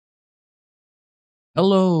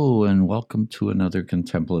Hello, and welcome to another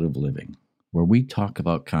Contemplative Living, where we talk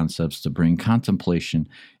about concepts to bring contemplation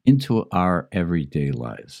into our everyday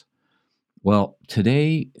lives. Well,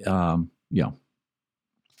 today,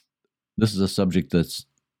 this is a subject that's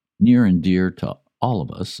near and dear to all of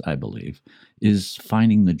us, I believe, is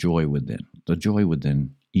finding the joy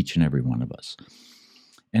within each and every one of us.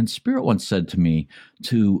 And Spirit once said to me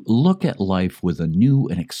to look at life with a new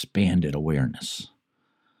and expanded awareness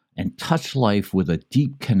and touch life with a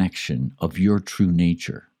deep connection of your true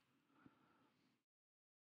nature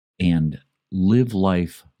and live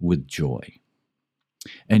life with joy.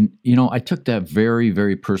 And, I took that very,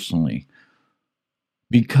 very personally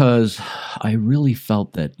because I really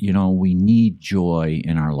felt that, we need joy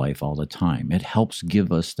in our life all the time. It helps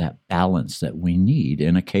give us that balance that we need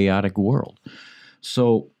in a chaotic world.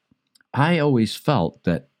 So I always felt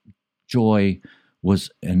that joy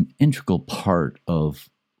was an integral part of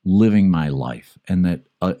living my life, and that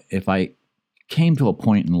if I came to a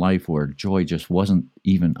point in life where joy just wasn't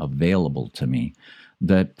even available to me,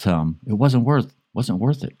 that it wasn't worth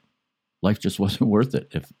it. Life just wasn't worth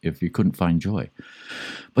it if you couldn't find joy.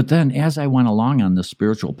 But then, as I went along on this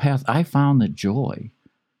spiritual path, I found that joy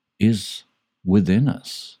is within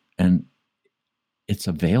us and it's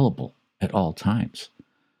available at all times.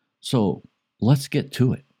 So let's get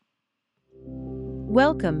to it.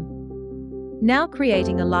 Welcome. Now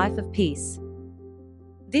creating a life of peace.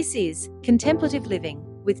 This is Contemplative Living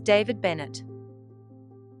with David Bennett.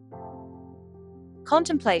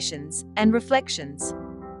 Contemplations and reflections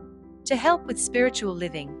to help with spiritual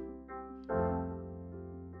living.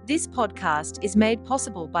 This podcast is made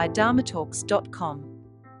possible by dharmatalks.com.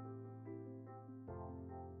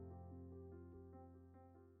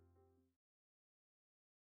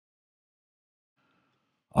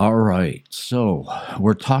 All right, so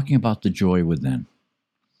we're talking about the joy within.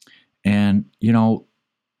 And,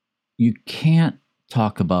 you can't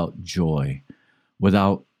talk about joy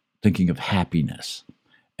without thinking of happiness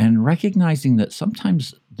and recognizing that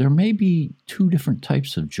sometimes there may be two different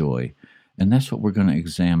types of joy. And that's what we're going to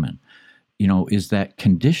examine. Is that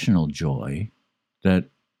conditional joy that,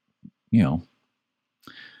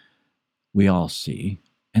 we all see.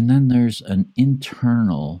 And then there's an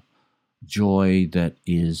internal joy that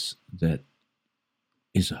is a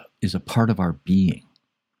part of our being.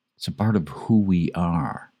 It's a part of who we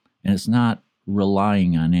are, and it's not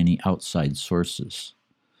relying on any outside sources.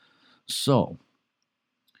 So,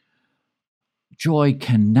 joy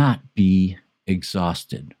cannot be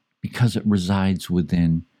exhausted because it resides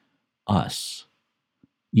within us,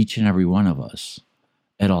 each and every one of us,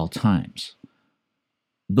 at all times,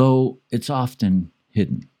 though it's often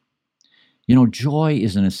hidden. Joy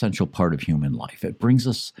is an essential part of human life. It brings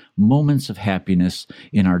us moments of happiness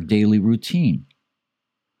in our daily routine,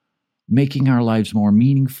 making our lives more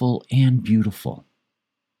meaningful and beautiful.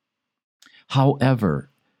 However,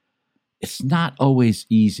 it's not always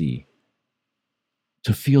easy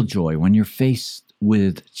to feel joy when you're faced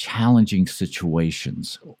with challenging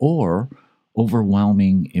situations or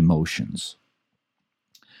overwhelming emotions.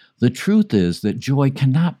 The truth is that joy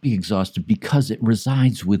cannot be exhausted because it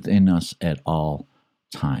resides within us at all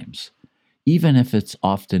times, even if it's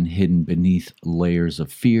often hidden beneath layers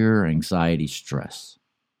of fear, anxiety, stress.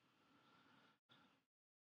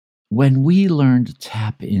 When we learn to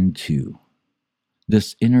tap into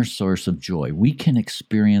this inner source of joy, we can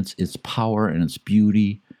experience its power and its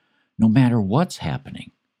beauty no matter what's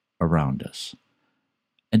happening around us.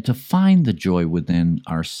 And to find the joy within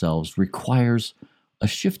ourselves requires a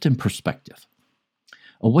shift in perspective,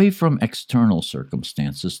 away from external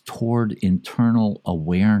circumstances toward internal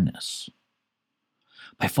awareness.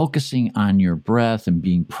 By focusing on your breath and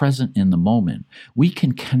being present in the moment, we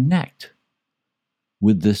can connect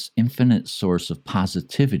with this infinite source of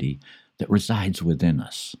positivity that resides within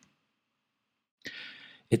us.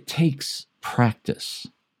 It takes practice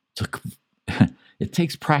to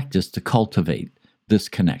cultivate this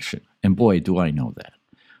connection, and boy, do I know that.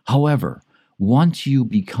 However, once you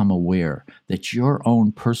become aware that your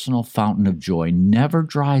own personal fountain of joy never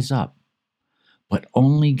dries up, but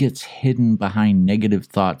only gets hidden behind negative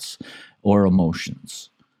thoughts or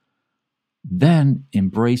emotions, then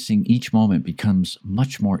embracing each moment becomes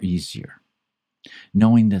much more easier,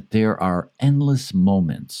 knowing that there are endless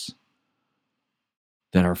moments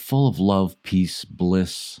that are full of love, peace,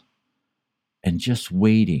 bliss, and just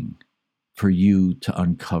waiting for you to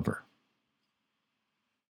uncover.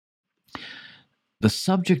 The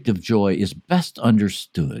subject of joy is best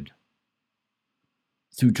understood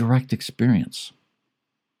through direct experience.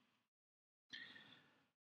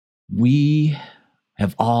 We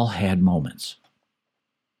have all had moments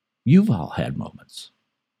You've all had moments.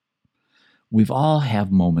 We've all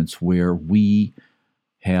had moments where we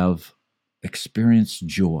have experienced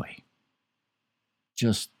joy,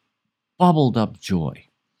 just bubbled up joy.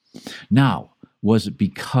 Now, was it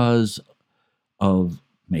because of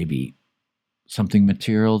maybe something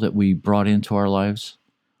material that we brought into our lives?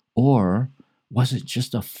 Or was it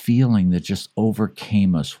just a feeling that just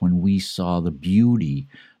overcame us when we saw the beauty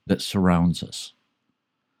that surrounds us?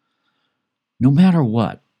 No matter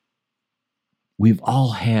what, we've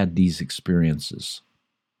all had these experiences.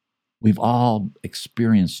 We've all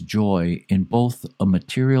experienced joy in both a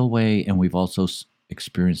material way, and we've also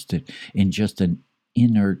experienced it in just an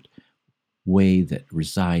inert way that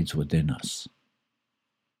resides within us.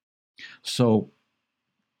 So,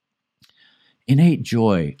 innate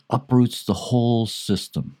joy uproots the whole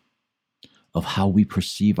system of how we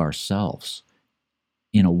perceive ourselves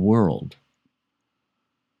in a world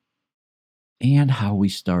and how we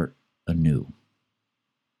start anew.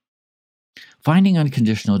 Finding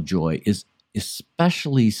unconditional joy is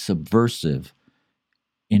especially subversive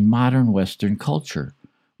in modern Western culture,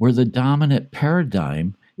 where the dominant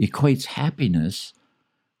paradigm equates happiness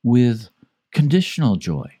with conditional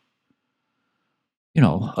joy. You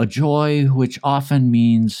know, a joy which often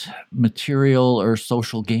means material or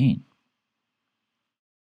social gain.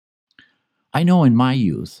 I know in my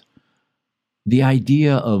youth, the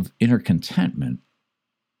idea of inner contentment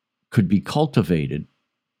could be cultivated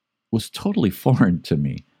was totally foreign to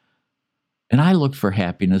me. And I looked for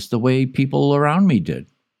happiness the way people around me did,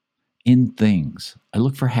 in things. I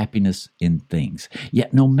look for happiness in things.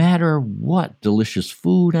 Yet no matter what delicious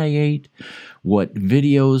food I ate, what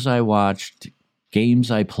videos I watched, games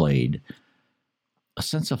I played, a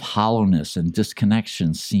sense of hollowness and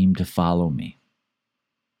disconnection seemed to follow me.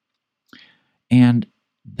 And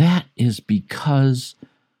that is because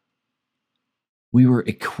we were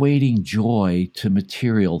equating joy to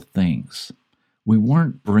material things.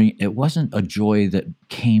 It wasn't a joy that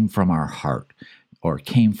came from our heart or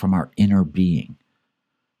came from our inner being.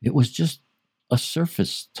 It was just a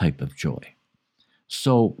surface type of joy.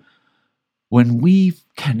 So when we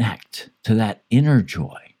connect to that inner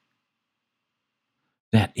joy,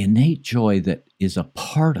 that innate joy that is a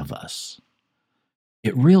part of us,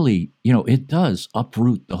 it really, it does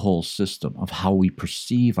uproot the whole system of how we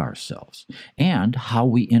perceive ourselves and how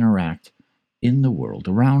we interact in the world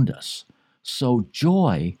around us. So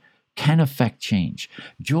joy can affect change.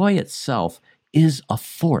 Joy itself is a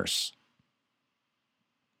force.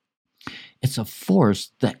 It's a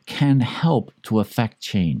force that can help to affect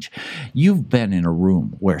change. You've been in a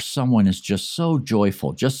room where someone is just so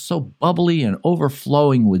joyful, just so bubbly and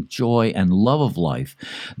overflowing with joy and love of life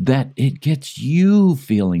that it gets you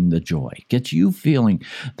feeling the joy, gets you feeling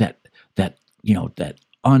that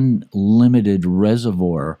unlimited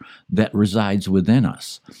reservoir that resides within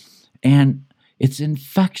us. And it's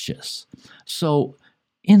infectious. So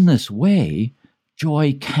in this way,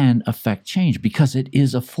 joy can affect change because it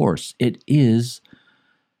is a force. It is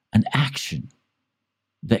an action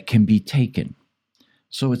that can be taken.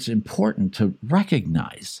 So it's important to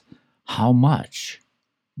recognize how much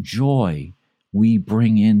joy we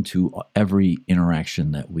bring into every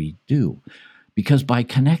interaction that we do. Because by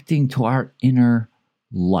connecting to our inner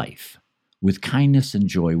life with kindness and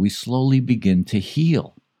joy, we slowly begin to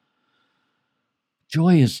heal.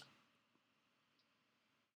 Joy is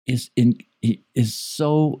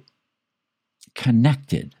so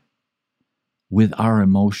connected with our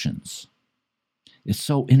emotions. It's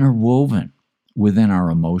so interwoven within our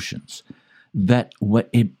emotions but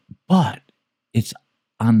it's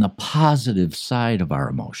on the positive side of our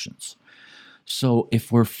emotions. So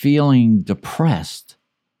if we're feeling depressed,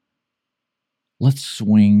 let's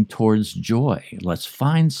swing towards joy. Let's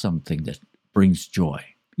find something that brings joy,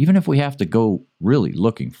 even if we have to go really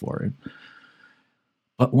looking for it.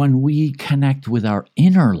 But when we connect with our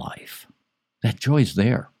inner life, that joy's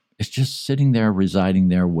there. It's just sitting there, residing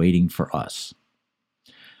there, waiting for us.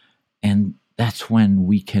 And that's when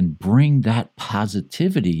we can bring that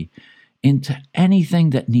positivity into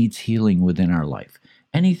anything that needs healing within our life.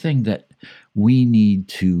 Anything that we need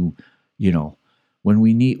to, when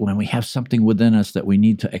we have something within us that we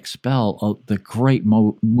need to expel, the great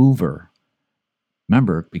mover.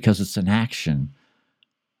 Remember, because it's an action,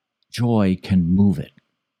 joy can move it.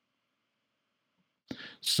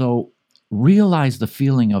 So realize the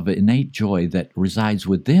feeling of innate joy that resides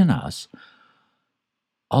within us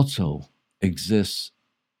also exists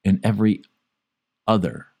in every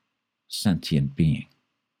other sentient being.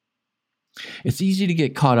 It's easy to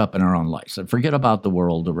get caught up in our own lives and forget about the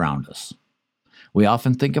world around us. We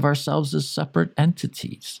often think of ourselves as separate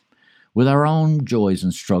entities. with our own joys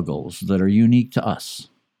and struggles that are unique to us.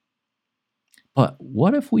 But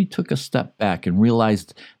what if we took a step back and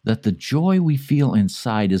realized that the joy we feel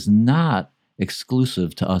inside is not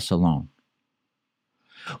exclusive to us alone?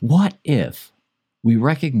 What if we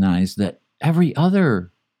recognize that every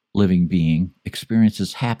other living being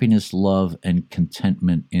experiences happiness, love, and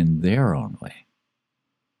contentment in their own way?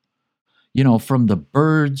 From the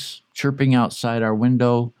birds chirping outside our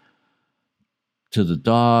window to the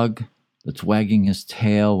dog that's wagging his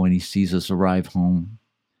tail when he sees us arrive home,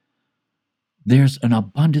 there's an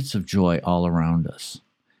abundance of joy all around us.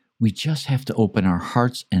 We just have to open our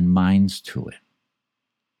hearts and minds to it.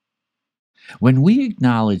 When we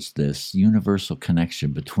acknowledge this universal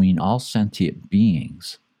connection between all sentient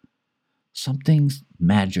beings, something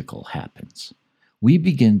magical happens. We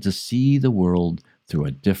begin to see the world through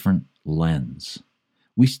a different lens.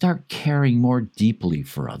 We start caring more deeply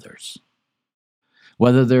for others,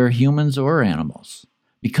 whether they're humans or animals,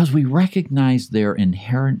 because we recognize their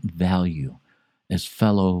inherent value as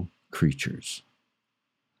fellow creatures.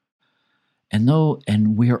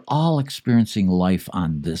 And we're all experiencing life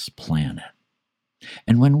on this planet.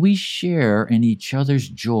 And when we share in each other's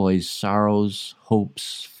joys, sorrows,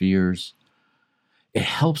 hopes, fears, it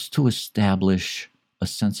helps to establish a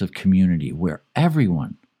sense of community where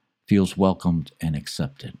everyone feels welcomed and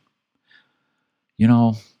accepted.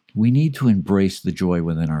 We need to embrace the joy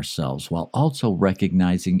within ourselves while also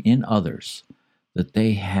recognizing in others that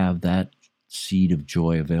they have that seed of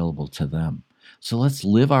joy available to them. So let's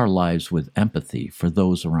live our lives with empathy for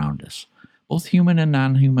those around us, both human and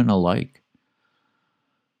non-human alike,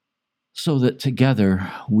 so that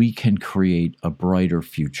together we can create a brighter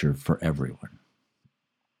future for everyone.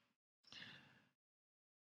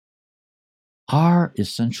 Our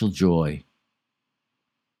essential joy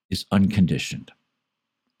is unconditioned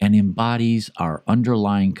and embodies our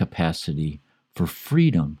underlying capacity for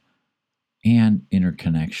freedom and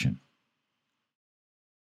interconnection.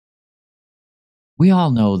 We all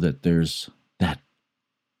know that there's that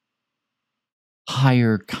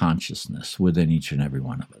higher consciousness within each and every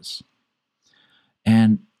one of us.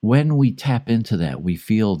 And when we tap into that, we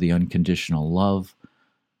feel the unconditional love,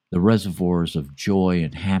 the reservoirs of joy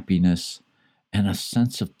and happiness, and a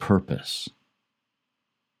sense of purpose.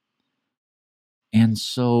 And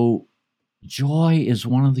so joy is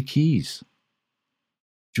one of the keys.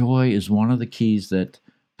 Joy is one of the keys that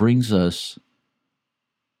brings us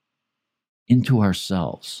into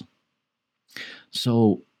ourselves.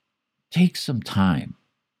 So take some time,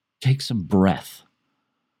 take some breath,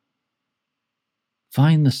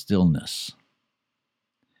 find the stillness.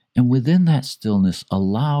 And within that stillness,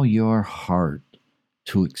 allow your heart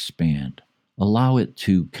to expand. Allow it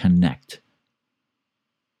to connect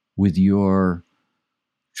with your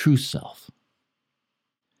true self.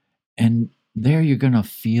 And there you're going to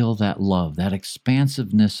feel that love, that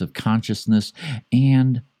expansiveness of consciousness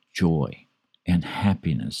and joy and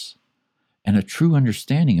happiness and a true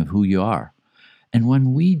understanding of who you are. And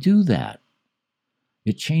when we do that,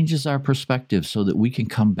 it changes our perspective so that we can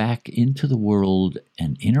come back into the world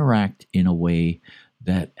and interact in a way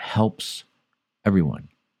that helps everyone.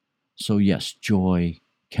 So yes, joy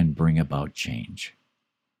can bring about change.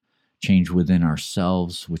 Change within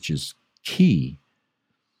ourselves, which is key,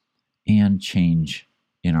 and change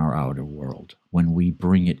in our outer world when we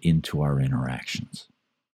bring it into our interactions.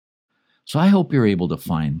 So I hope you're able to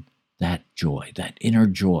find that joy, that inner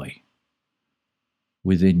joy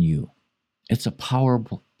within you. It's a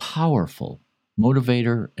powerful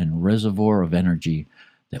motivator and reservoir of energy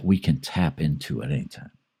that we can tap into at any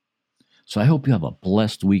time. So I hope you have a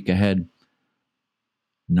blessed week ahead.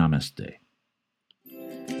 Namaste.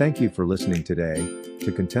 Thank you for listening today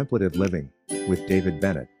to Contemplative Living with David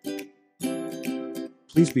Bennett.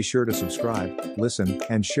 Please be sure to subscribe, listen,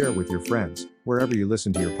 and share with your friends wherever you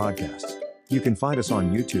listen to your podcasts. You can find us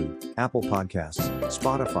on YouTube, Apple Podcasts,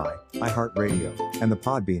 Spotify, iHeartRadio, and the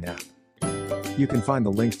Podbean app. You can find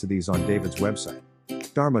the links to these on David's website,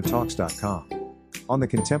 dharmatalks.com, on the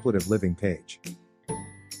Contemplative Living page.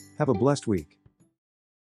 Have a blessed week.